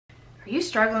Are you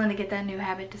struggling to get that new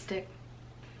habit to stick?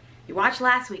 You watched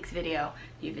last week's video,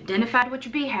 you've identified what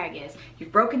your BHAG is,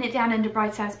 you've broken it down into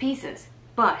bite-sized pieces,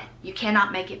 but you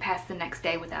cannot make it past the next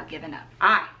day without giving up.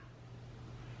 I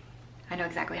know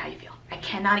exactly how you feel. I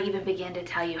cannot even begin to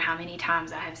tell you how many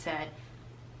times I have said,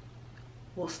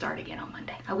 we'll start again on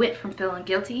Monday. I went from feeling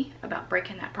guilty about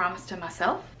breaking that promise to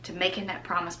myself to making that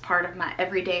promise part of my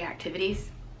everyday activities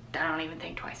that I don't even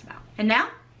think twice about. And now,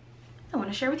 I want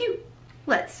to share with you.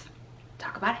 Let's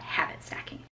talk about habit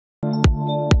stacking.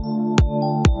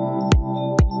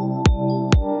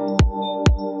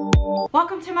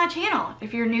 Welcome to my channel.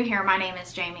 If you're new here, my name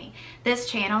is Jaime. This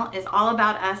channel is all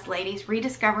about us ladies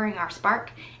rediscovering our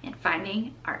spark and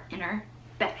finding our inner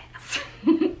badass.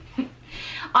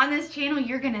 On this channel,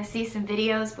 you're gonna see some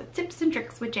videos with tips and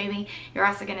tricks with Jaime. You're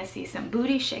also gonna see some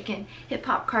booty shaking, hip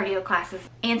hop cardio classes,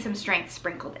 and some strength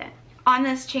sprinkled in. On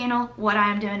this channel, what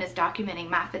I'm doing is documenting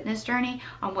my fitness journey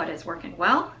on what is working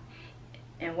well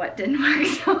and what didn't work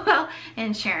so well,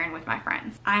 and sharing with my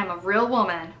friends. I am a real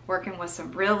woman working with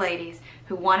some real ladies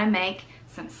who wanna make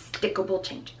some stickable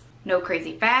changes. No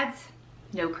crazy fads,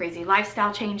 no crazy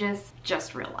lifestyle changes,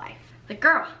 just real life. Like,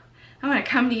 girl, I'm gonna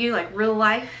come to you like real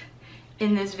life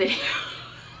in this video.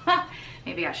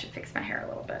 Maybe I should fix my hair a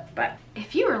little bit, but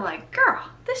if you were like, girl,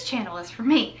 this channel is for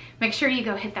me, make sure you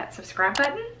go hit that subscribe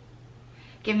button,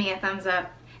 give me a thumbs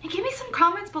up, and give me some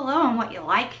comments below on what you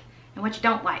like and what you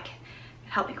don't like.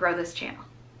 Help me grow this channel.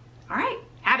 All right,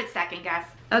 habit stacking, guys.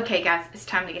 Okay, guys, it's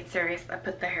time to get serious. I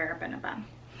put the hair up in a bun.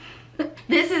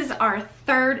 This is our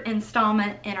third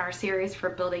installment in our series for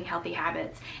building healthy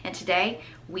habits, and today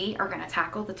we are gonna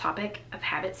tackle the topic of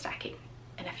habit stacking.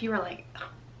 And if you were like, oh,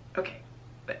 okay,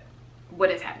 but what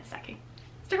is habit stacking?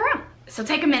 Stick around. So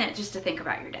take a minute just to think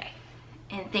about your day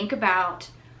and think about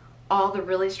all the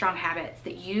really strong habits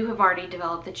that you have already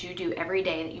developed that you do every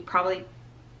day that you probably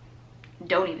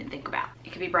don't even think about.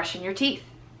 It could be brushing your teeth,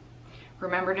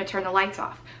 remember to turn the lights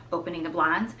off, opening the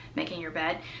blinds, making your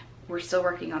bed. We're still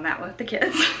working on that one with the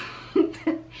kids.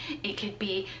 It could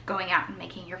be going out and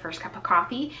making your first cup of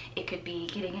coffee. It could be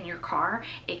getting in your car.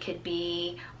 It could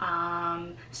be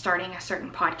starting a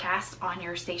certain podcast on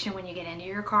your station when you get into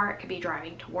your car. It could be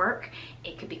driving to work.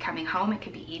 It could be coming home. It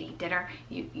could be eating dinner.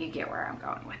 You get where I'm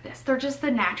going with this. They're just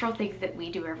the natural things that we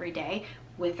do every day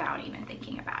without even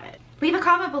thinking about it. Leave a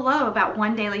comment below about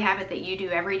one daily habit that you do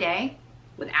every day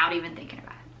without even thinking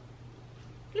about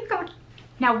it. Keep going.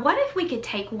 Now, what if we could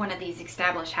take one of these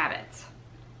established habits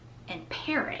and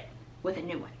pair it with a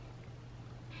new one?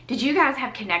 Did you guys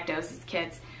have connectos as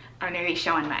kids? I'm gonna be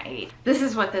showing my age. This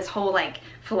is what this whole like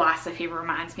philosophy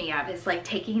reminds me of, is like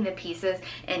taking the pieces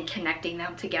and connecting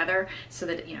them together so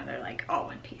that, you know, they're like all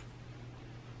one piece.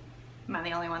 Am I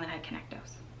the only one that had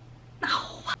connectos?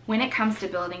 No. When it comes to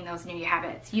building those new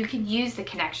habits, you can use the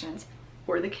connections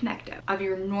or the connecto of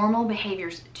your normal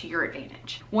behaviors to your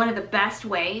advantage. One of the best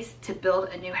ways to build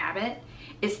a new habit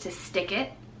is to stick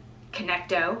it,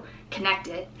 connect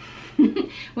it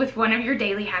with one of your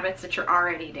daily habits that you're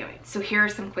already doing. So here are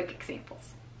some quick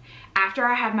examples. After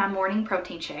I have my morning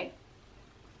protein shake,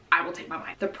 I will take my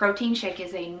bite. The protein shake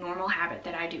is a normal habit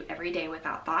that I do every day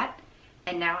without thought,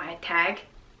 and now I tag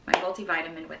my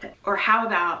multivitamin with it. Or how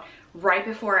about right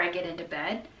before I get into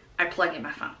bed, I plug in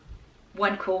my phone.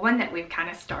 One cool one that we've kind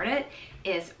of started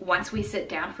is once we sit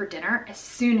down for dinner, as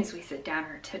soon as we sit down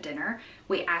to dinner,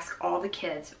 we ask all the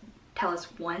kids, tell us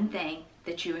one thing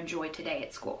that you enjoyed today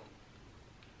at school.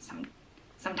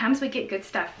 Sometimes we get good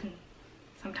stuff, and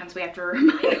sometimes we have to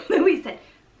remind them that we said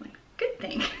one good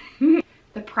thing.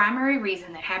 The primary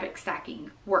reason that habit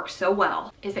stacking works so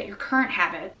well is that your current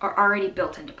habits are already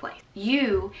built into place.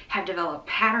 You have developed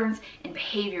patterns and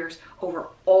behaviors over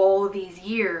all of these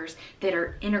years that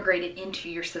are integrated into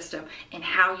your system and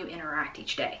how you interact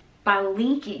each day. By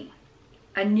linking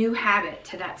a new habit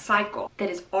to that cycle that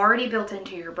is already built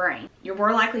into your brain, you're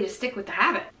more likely to stick with the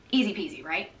habit. Easy peasy,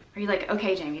 right? Are you like,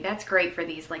 okay, Jaime, that's great for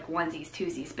these like onesies,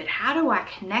 twosies, but how do I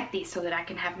connect these so that I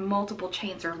can have multiple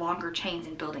chains or longer chains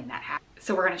in building that habit?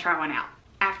 So we're gonna try one out.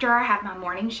 After I have my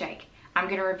morning shake, I'm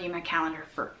gonna review my calendar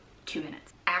for 2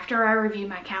 minutes. After I review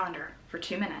my calendar for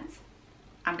 2 minutes,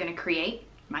 I'm gonna create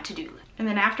my to-do list. And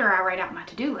then after I write out my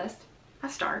to-do list, I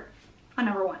start on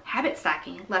number 1. Habit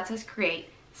stacking lets us create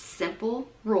simple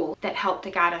rules that help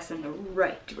to guide us in the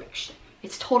right direction.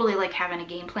 It's totally like having a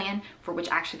game plan for which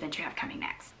action that you have coming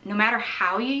next. No matter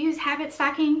how you use habit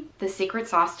stacking, the secret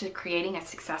sauce to creating a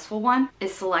successful one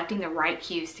is selecting the right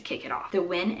cues to kick it off. The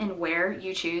when and where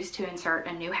you choose to insert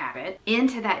a new habit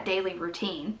into that daily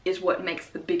routine is what makes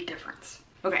the big difference.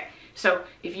 Okay, so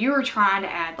if you were trying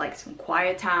to add like some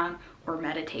quiet time or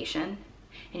meditation,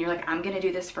 and you're like, I'm gonna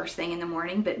do this first thing in the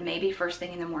morning, but maybe first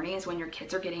thing in the morning is when your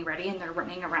kids are getting ready and they're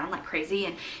running around like crazy,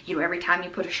 and you know, every time you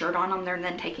put a shirt on them, they're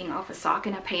then taking off a sock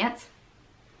and a pants.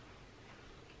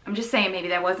 I'm just saying, maybe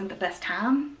that wasn't the best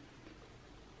time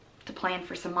to plan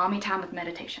for some mommy time with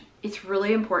meditation. It's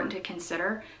really important to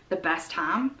consider the best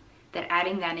time that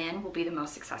adding that in will be the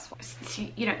most successful. So,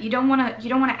 you know, you don't want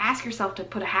to ask yourself to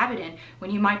put a habit in when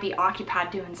you might be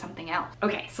occupied doing something else.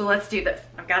 Okay, so let's do this.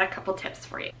 I've got a couple tips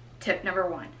for you. Tip number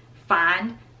 1,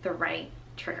 find the right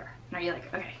trigger. Now you're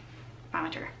like, okay, find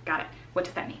my trigger, got it. What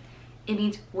does that mean? It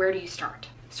means, where do you start?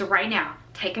 So right now,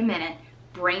 take a minute,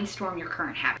 brainstorm your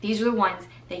current habits. These are the ones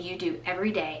that you do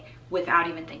every day without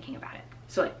even thinking about it.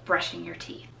 So like brushing your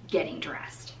teeth, getting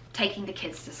dressed, taking the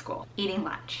kids to school, eating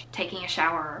lunch, taking a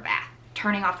shower or a bath,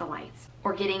 turning off the lights,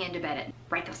 or getting into bed.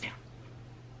 Write those down.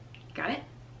 Got it?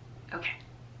 Okay.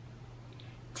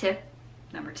 Tip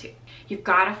number 2. You've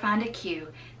got to find a cue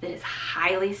that is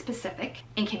highly specific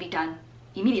and can be done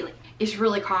immediately. It's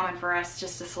really common for us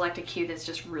just to select a cue that's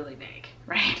just really vague,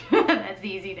 right? That's the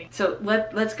easy thing. So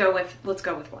let's go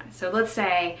with one. So let's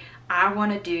say I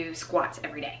want to do squats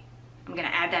every day. I'm going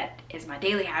to add that as my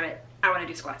daily habit. I want to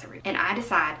do squats every day. And I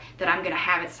decide that I'm going to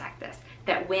habit stack this,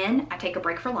 that when I take a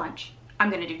break for lunch, I'm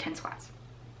going to do 10 squats.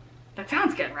 That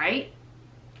sounds good, right?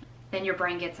 Then your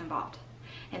brain gets involved.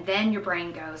 And then your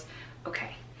brain goes,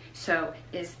 okay, so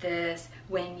is this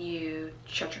when you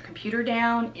shut your computer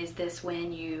down? Is this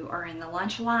when you are in the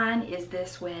lunch line? Is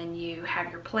this when you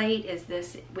have your plate? Is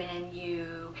this when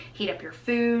you heat up your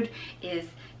food? Is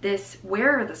this,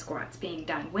 where are the squats being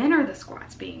done? When are the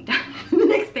squats being done? The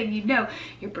next thing you know,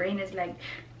 your brain is like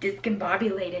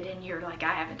discombobulated and you're like,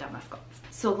 I haven't done my squats.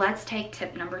 So let's take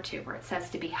tip number 2, where it says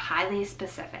to be highly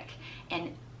specific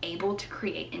and able to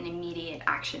create an immediate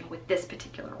action with this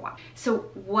particular one. So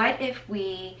what if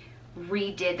we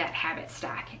redid that habit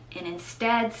stack and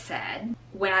instead said,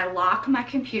 when I lock my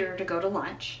computer to go to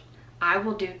lunch, I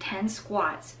will do 10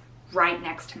 squats right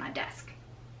next to my desk.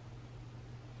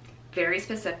 Very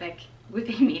specific with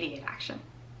immediate action.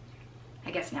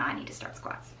 I guess now I need to start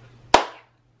squats.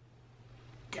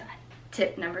 Done.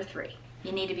 Tip number 3,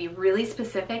 you need to be really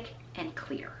specific and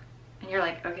clear. And you're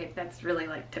like, okay, that's really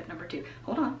like tip number 2.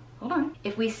 Hold on.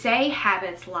 If we say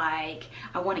habits like,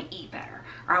 I want to eat better,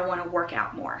 or I want to work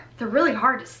out more, they're really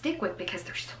hard to stick with because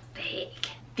they're so vague.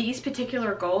 These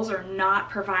particular goals are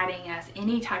not providing us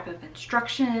any type of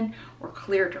instruction or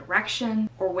clear direction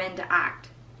or when to act.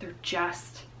 They're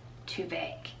just too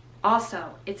vague.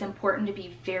 Also, it's important to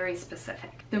be very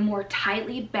specific. The more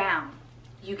tightly bound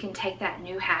you can take that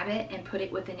new habit and put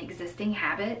it with an existing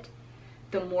habit,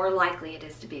 the more likely it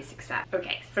is to be a success.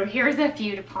 Okay, so here's a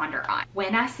few to ponder on.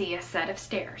 When I see a set of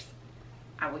stairs,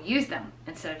 I will use them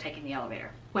instead of taking the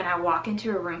elevator. When I walk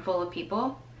into a room full of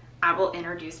people, I will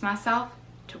introduce myself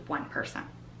to one person.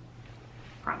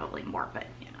 Probably more, but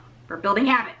you know, we're building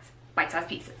habits, bite-sized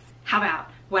pieces. How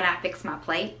about when I fix my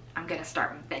plate, I'm gonna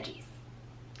start with veggies,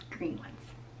 green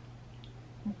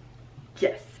ones.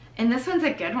 Yes. And this one's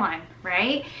a good one,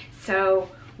 right? So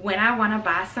when I want to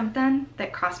buy something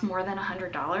that costs more than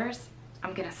 $100,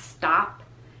 I'm gonna stop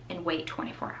and wait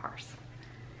 24 hours.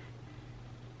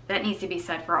 That needs to be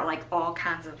said for like all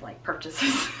kinds of like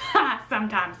purchases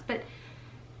sometimes, but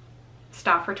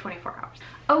stop for 24 hours.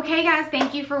 Okay guys,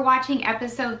 thank you for watching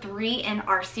episode 3 in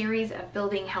our series of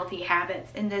building healthy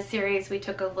habits. In this series, we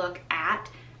took a look at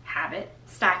habit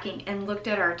stacking and looked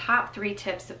at our top 3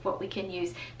 tips of what we can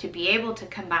use to be able to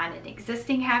combine an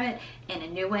existing habit and a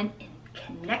new one and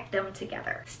connect them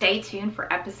together. Stay tuned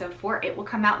for episode 4. It will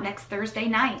come out next Thursday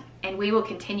night, and we will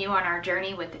continue on our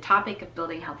journey with the topic of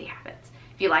building healthy habits.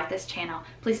 If you like this channel,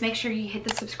 please make sure you hit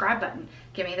the subscribe button.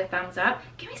 Give me the thumbs up.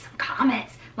 Give me some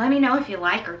comments. Let me know if you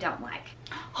like or don't like.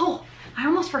 Oh, I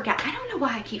almost forgot. I don't know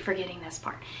why I keep forgetting this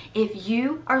part. If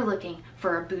you are looking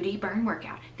for a booty burn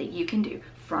workout that you can do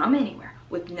from anywhere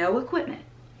with no equipment,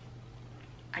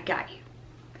 I got you.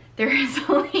 There is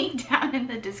a link down in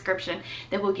the description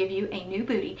that will give you a new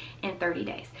booty in 30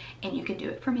 days. And you can do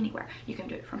it from anywhere. You can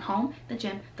do it from home, the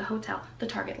gym, the hotel, the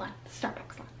Target line, the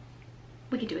Starbucks line.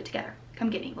 We can do it together. Come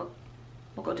get me.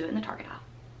 We'll go do it in the Target aisle.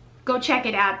 Go check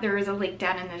it out. There is a link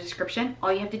down in the description.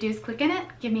 All you have to do is click in it,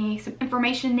 give me some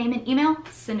information, name and email,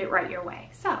 send it right your way.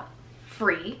 So,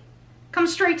 free,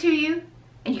 comes straight to you,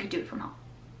 and you can do it from home.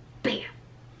 Bam!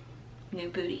 New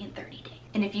booty in 30 days.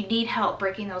 And if you need help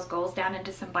breaking those goals down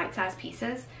into some bite-sized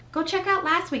pieces, go check out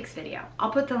last week's video. I'll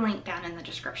put the link down in the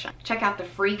description. Check out the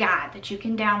free guide that you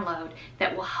can download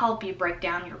that will help you break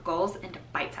down your goals into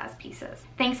bite-sized pieces.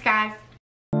 Thanks, guys.